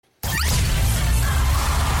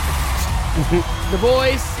The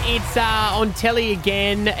Voice, it's on telly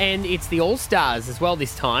again, and it's the All-Stars as well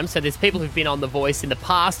this time. So there's people who've been on The Voice in the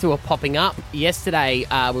past who are popping up. Yesterday,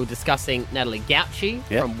 we were discussing Natalie Gauchi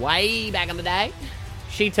from way back in the day.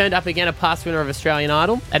 She turned up again, a past winner of Australian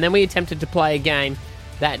Idol. And then we attempted to play a game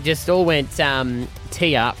that just all went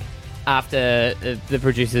tee up after the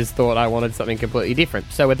producers thought I wanted something completely different.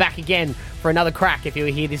 So we're back again for another crack. If you were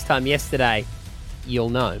here this time yesterday, you'll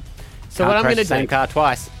know. So what I'm going to do... Same car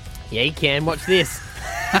twice. Yeah, you can. Watch this.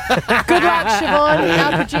 Good luck, Siobhan,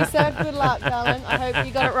 our producer. Good luck, darling. I hope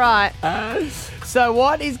you got it right. So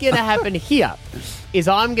what is going to happen here is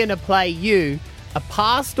I'm going to play you a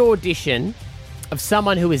past audition of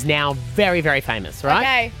someone who is now very, very famous, right?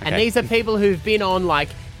 Okay. And these are people who've been on, like,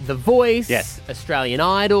 The Voice, Australian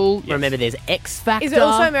Idol. Yes. Remember, there's X Factor. Is it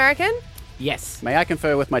also American? Yes. May I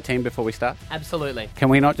confer with my team before we start? Absolutely. Can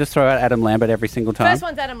we not just throw out Adam Lambert every single time? First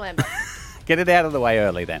one's Adam Lambert. Get it out of the way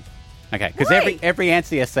early then. Okay, because Why? every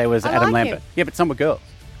answer yesterday was I Adam like Lambert. him. Yeah, but some were girls.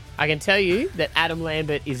 I can tell you that Adam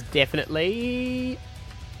Lambert is definitely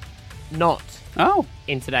not Oh.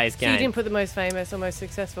 in today's So you game. didn't put the most famous or most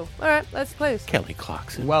successful. All right, let's close. Kelly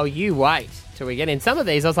Clarkson. Well, you wait till we get in. Some of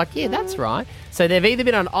these, I was like, yeah, that's right. So they've either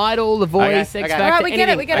been on Idol, The Voice, Okay, X okay. Factor, All right, we get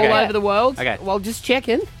it, anything it. all over the world. Okay. Well, just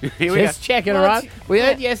checking. Here we Just checking, all Well, right? We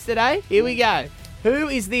heard yesterday. Here we go. Who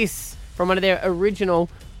is this from one of their original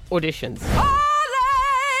auditions?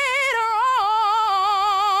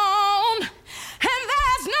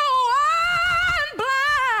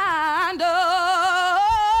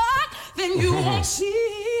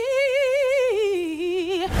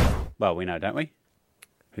 Well, we know, don't we?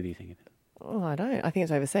 Who do you think it is? Oh, I don't. I think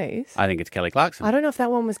it's overseas. I think it's Kelly Clarkson. I don't know if that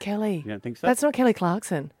one was Kelly. You don't think so? That's not Kelly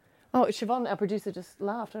Clarkson. Oh, Siobhan, our producer, just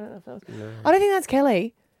laughed. I don't know if that was... No. I don't think that's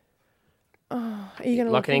Kelly. Oh, are you going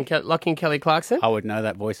to Lock in Kelly Clarkson? I would know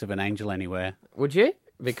that voice of an angel anywhere. Would you?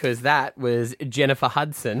 Because that was Jennifer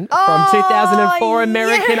Hudson from 2004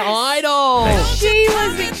 American Idol. She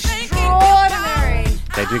was extraordinary.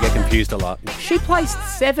 They do get confused a lot. She placed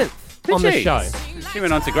 7th on the she? show. She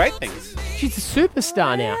went on to great things. She's a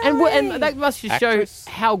superstar now. And that must just Actress.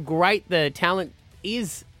 show how great the talent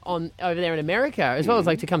is on over there in America, as well as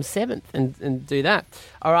like to come 7th and do that.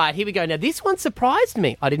 All right, here we go. Now, this one surprised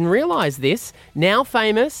me. I didn't realise this. Now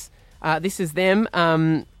famous. This is them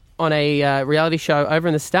on a reality show over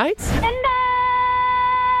in the States.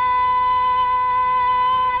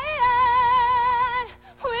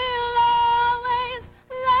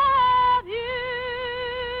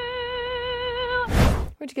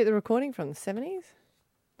 Where'd you get the recording from? The 70s?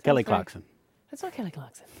 Kelly Clarkson. That's not Kelly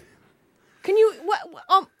Clarkson. Can you...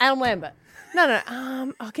 Adam Lambert. No.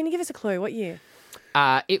 Can you give us a clue? What year?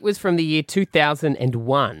 It was from the year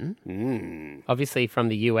 2001, obviously from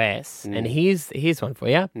the US. And here's one for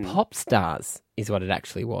you. Pop Stars is what it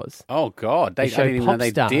actually was. Oh, God. I show didn't even know Pop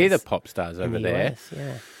they Stars did the pop stars over in the there. US,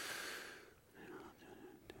 yeah.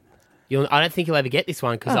 I don't think you'll ever get this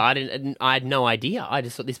one because I had no idea. I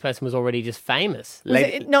just thought this person was already just famous. Was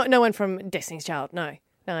it, no one from Destiny's Child. No.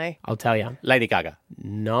 I'll tell you. Lady Gaga.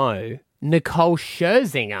 No. Nicole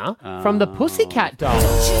Scherzinger from the Pussycat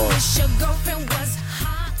Dolls.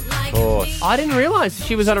 Of course. I didn't realise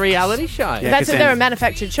she was on a reality show. Yeah. That's 'cause they're a then-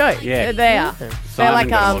 manufactured show. Yeah. They are. They're Simon like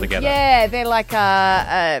got them all together. yeah, they're like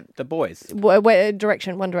The boys. Direction, One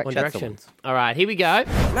Direction. One That's the Direction. ones. All right, here we go.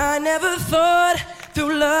 I never thought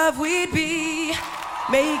through love we'd be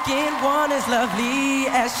making one as lovely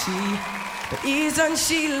as she. But isn't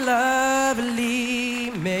she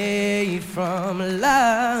lovely, made from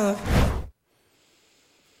love?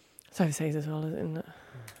 It's overseas as well, isn't it?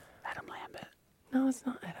 Adam Lambert. No, it's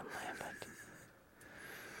not Adam Lambert.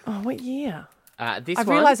 Oh, what year? This I've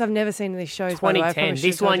one, realised I've never seen these shows. by the way. I 2010. probably should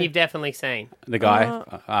This have told one you. you've definitely seen. The guy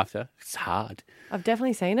after. It's hard. I've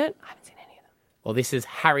definitely seen it. I haven't seen any of them. Well, this is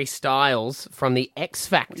Harry Styles from the X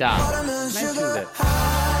Factor. Mentioned it.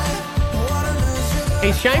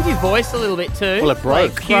 He's changed his voice a little bit too. Well, it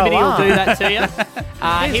broke. Like, puberty will do that to you.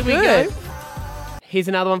 Here we good. go. Here's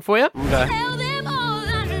another one for you. Okay.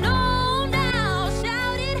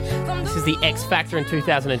 This is the X Factor in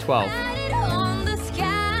 2012.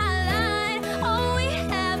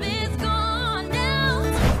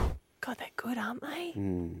 God, they're good, aren't they?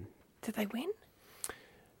 Did they win?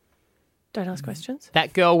 Don't ask questions.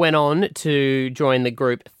 That girl went on to join the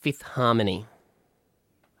group Fifth Harmony.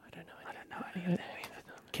 I don't know.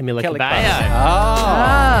 Camila Kelly Cabello.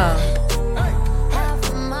 Clarkson.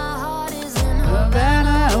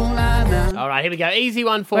 All right, here we go. Easy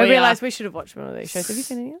one for I you. realised we should have watched one of these shows. Have you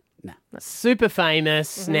seen any? Super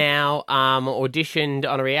famous now, auditioned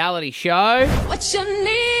on a reality show. What you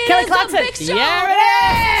need Kelly is Clarkson. a big show. Yeah, it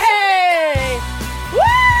is! Woo!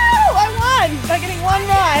 I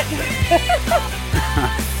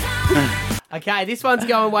Okay, this one's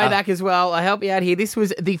going way back as well. I'll help you out here. This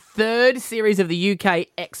was the third series of the UK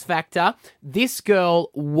X Factor. This girl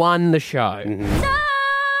won the show.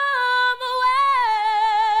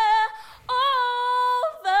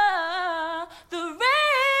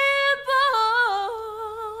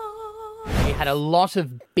 Had a lot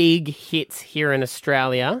of big hits here in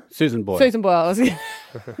Australia. Susan Boyle. Susan Boyle. She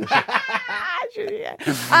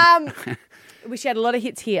had a lot of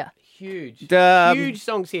hits here. Huge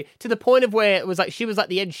songs here. To the point of where it was like she was like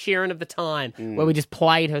the Ed Sheeran of the time, where we just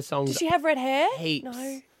played her songs. Did she have red hair? Heaps.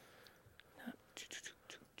 No.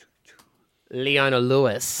 Leona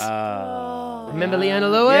Lewis. Remember Leona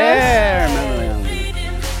Lewis? Yeah, I remember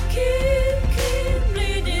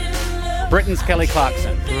Leona. Britain's Kelly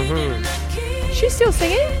Clarkson. She's still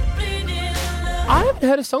singing? I haven't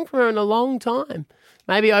heard a song from her in a long time.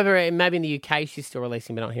 Maybe in the UK she's still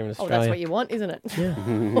releasing, but not here in Australia. Oh, that's what you want, isn't it? Yeah.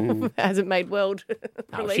 Hasn't made world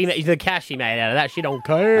release. The cash she made out of that, she don't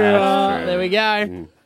care. There we go.